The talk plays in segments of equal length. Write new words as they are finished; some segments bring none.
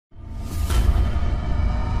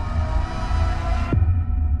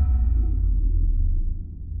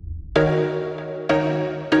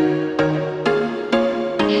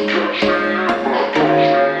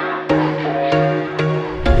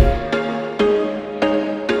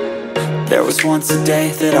There was once a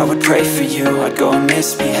day that I would pray for you. I'd go and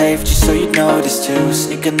misbehave just so you'd notice too.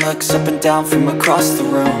 Sneaking looks up and down from across the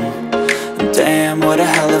room. And damn, what a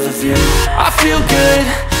hell of a view. I feel good,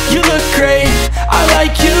 you look great, I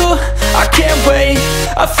like you, I can't wait.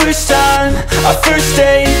 A first time, a first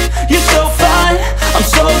date, you're so fine, I'm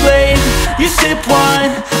so late. You sip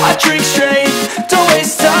wine, I drink straight, don't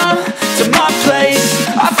waste time to my place.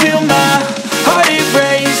 I feel my heart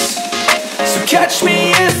erase, so catch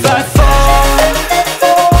me if I fall.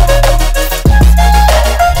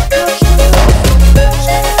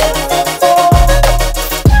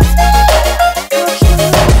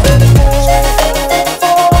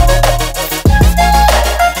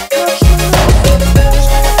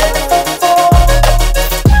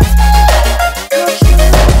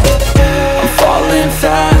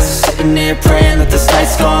 Praying that this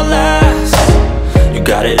night's gonna last. You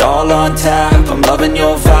got it all on tap, I'm loving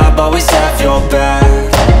your vibe, always have your back.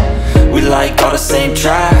 We like all the same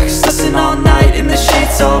tracks, listen all night in the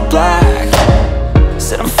sheets all black.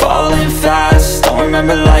 Said I'm falling fast, don't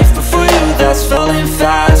remember life before you, that's falling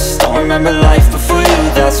fast. Don't remember life before you,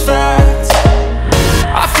 that's fact.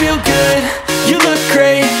 I feel good, you look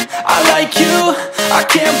great, I like you, I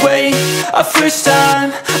can't wait. A first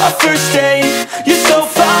time, a first date, you're so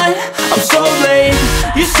fine, I'm so late.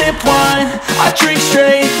 You sip wine, I drink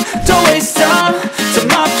straight, don't waste time to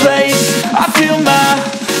my place. I feel my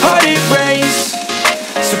heart erase,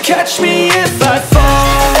 so catch me if I fall.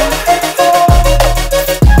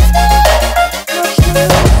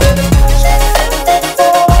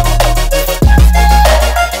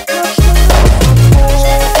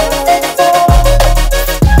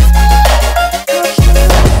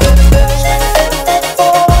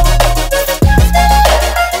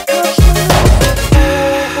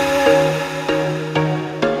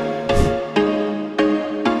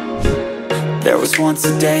 Once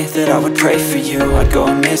a day that I would pray for you. I'd go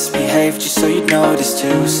and misbehave just so you'd notice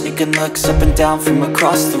too. Sneaking looks up and down from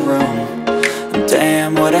across the room. And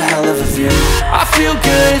damn, what a hell of a view. I feel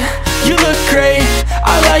good, you look great,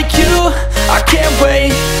 I like you, I can't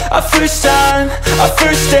wait. A first time, a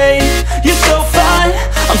first date, you're so fine,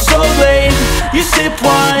 I'm so late. You sip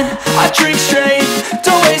wine, I drink straight,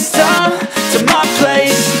 don't waste time to my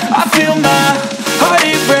place. I feel my heart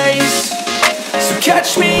erase, so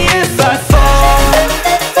catch me if I fall.